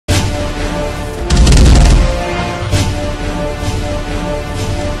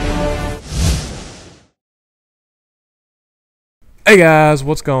Hey guys,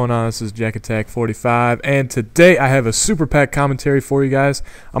 what's going on? This is Jack Attack 45, and today I have a super pack commentary for you guys.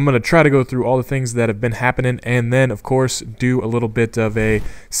 I'm going to try to go through all the things that have been happening, and then of course do a little bit of a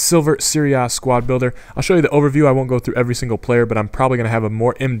silver Serie squad builder. I'll show you the overview. I won't go through every single player, but I'm probably going to have a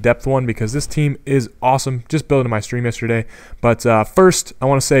more in-depth one because this team is awesome. Just building my stream yesterday. But first, I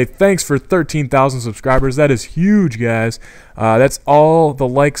want to say thanks for 13,000 subscribers. That is huge, guys. That's all the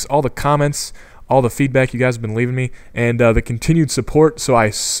likes, all the comments, all the feedback you guys have been leaving me, and the continued support, so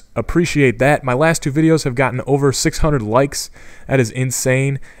I appreciate that. My last two videos have gotten over 600 likes. That is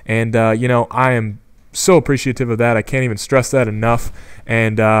insane, and you know, I am so appreciative of that. I can't even stress that enough,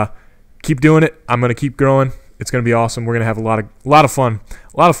 and keep doing it. I'm gonna keep growing. It's gonna be awesome. We're gonna have a lot of fun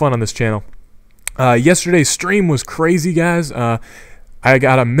on this channel. Yesterday's stream was crazy, guys. I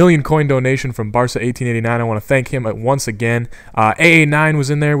got a 1,000,000 coin donation from Barca 1889. I want to thank him once again. AA9 was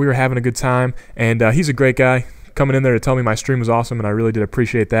in there. We were having a good time, and he's a great guy, coming in there to tell me my stream was awesome, and I really did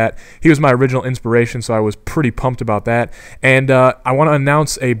appreciate that. He was my original inspiration, so I was pretty pumped about that. And I want to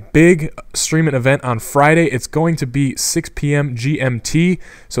announce a big streaming event on Friday. It's going to be 6 p.m. GMT,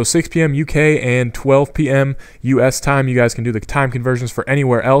 so 6 p.m. UK and 12 p.m. US time. You guys can do the time conversions for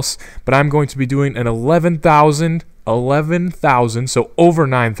anywhere else, but I'm going to be doing an 11,000, so over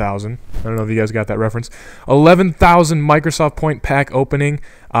 9,000. I don't know if you guys got that reference. 11,000 Microsoft point pack opening.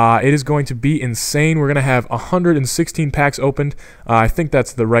 It is going to be insane. We're going to have 116 packs opened. I think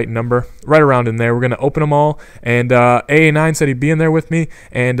that's the right number, right around in there. We're going to open them all, and AA9 said he'd be in there with me,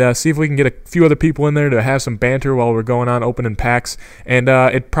 and see if we can get a few other people in there to have some banter while we're going on opening packs. And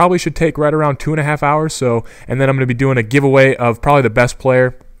it probably should take right around 2.5 hours. So, and then I'm going to be doing a giveaway of probably the best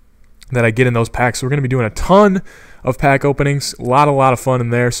player that I get in those packs. So we're going to be doing a ton of pack openings, a lot of fun in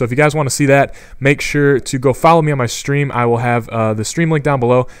there. So if you guys want to see that, make sure to go follow me on my stream. I will have the stream link down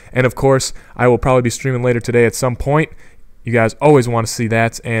below, and of course I will probably be streaming later today at some point. You guys always want to see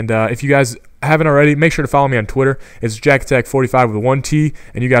that, and if you guys haven't already, make sure to follow me on Twitter. It's JackAttack45 with 1 T,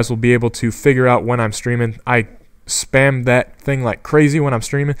 and you guys will be able to figure out when I'm streaming. I spam that thing like crazy when I'm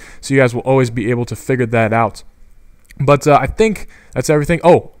streaming, so you guys will always be able to figure that out. But I think that's everything.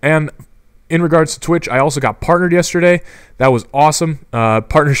 Oh, and in regards to Twitch, I also got partnered yesterday. That was awesome.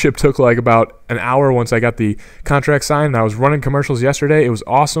 Partnership took like about an hour once I got the contract signed. I was running commercials yesterday. It was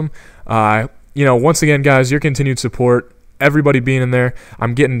awesome. You know, once again, guys, your continued support, everybody being in there.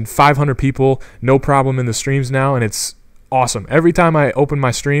 I'm getting 500 people, no problem in the streams now, and it's awesome. Every time I open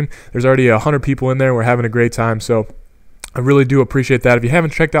my stream, there's already 100 people in there. We're having a great time, so I really do appreciate that. If you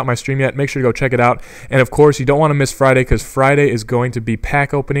haven't checked out my stream yet, make sure to go check it out. And of course, you don't want to miss Friday, because Friday is going to be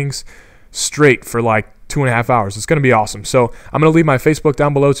pack openings straight for like 2.5 hours. It's going to be awesome. So I'm going to leave my Facebook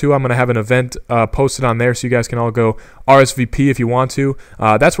down below too. I'm going to have an event posted on there, so you guys can all go RSVP if you want to.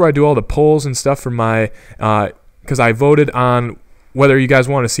 That's where I do all the polls and stuff for my, because I voted on whether you guys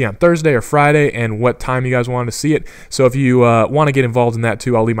want to see on Thursday or Friday and what time you guys want to see it. So if you want to get involved in that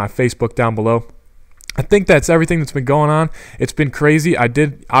too, I'll leave my Facebook down below. I think that's everything that's been going on. It's been crazy. I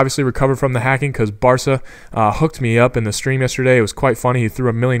did obviously recover from the hacking because Barca hooked me up in the stream yesterday. It was quite funny. He threw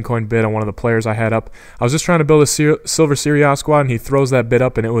a 1,000,000 coin bid on one of the players I had up. I was just trying to build a silver Serie squad, and he throws that bid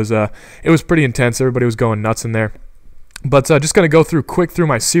up, and it was pretty intense. Everybody was going nuts in there. But just going to go quick through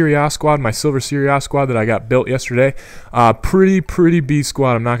my Serie squad, my silver Serie squad that I got built yesterday. Pretty beast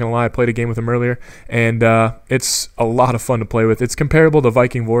squad, I'm not going to lie. I played a game with him earlier, and it's a lot of fun to play with. It's comparable to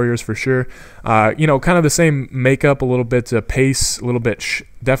Viking Warriors for sure. You know, kind of the same makeup, a little bit pace, a little bit,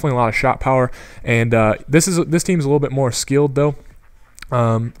 definitely a lot of shot power. And this team's a little bit more skilled though.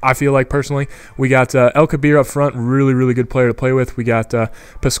 I feel like personally, we got El Kabir up front, really good player to play with. We got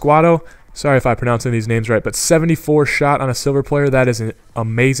Pasquato. Sorry if I pronounce any of these names right, but 74 shot on a silver player. That is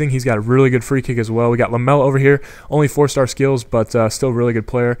amazing. He's got a really good free kick as well. We got Lamel over here, only 4-star skills, but still a really good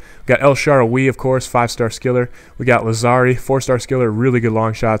player. We got El Shaarawy, of course, 5-star skiller. We got Lazari, 4-star skiller, really good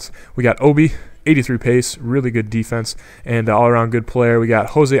long shots. We got Obi, 83 pace, really good defense, and all-around good player. We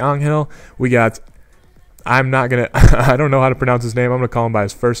got Jose Angel. We got, I don't know how to pronounce his name. I'm going to call him by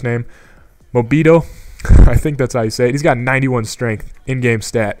his first name, Mobito. I think that's how you say it. He's got 91 strength, in-game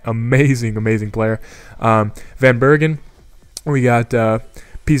stat. Amazing player. Van Bergen. We got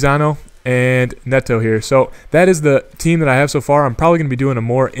Pisano and Neto here. So that is the team that I have so far. I'm probably going to be doing a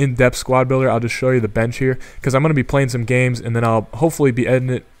more in-depth squad builder. I'll just show you the bench here because I'm going to be playing some games, and then I'll hopefully be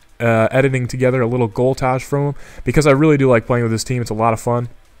editing together a little goaltage from them because I really do like playing with this team. It's a lot of fun.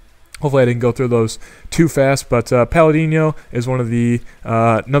 Hopefully I didn't go through those too fast, but Palladino is one of the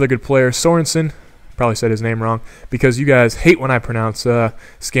another good player. Sorensen. Probably said his name wrong because you guys hate when I pronounce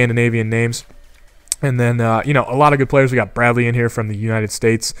Scandinavian names. And then, you know, a lot of good players. We got Bradley in here from the United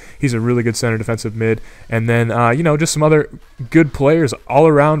States. He's a really good center defensive mid. And then, you know, just some other good players all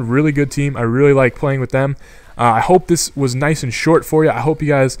around. Really good team. I really like playing with them. I hope this was nice and short for you. I hope you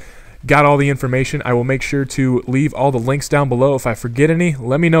guys got all the information. I will make sure to leave all the links down below. If I forget any,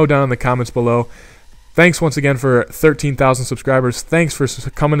 let me know down in the comments below. Thanks once again for 13,000 subscribers. Thanks for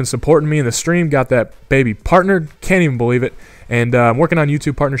coming and supporting me in the stream. Got that baby partnered. Can't even believe it. And I'm working on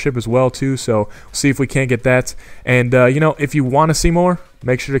YouTube partnership as well too, so we'll see if we can't get that. And you know, if you want to see more,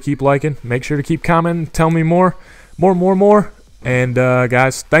 make sure to keep liking, make sure to keep commenting, tell me more. And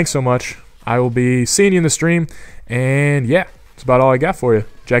guys, thanks so much. I will be seeing you in the stream. And yeah, that's about all I got for you.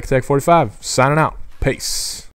 JackAttack45 signing out. Peace.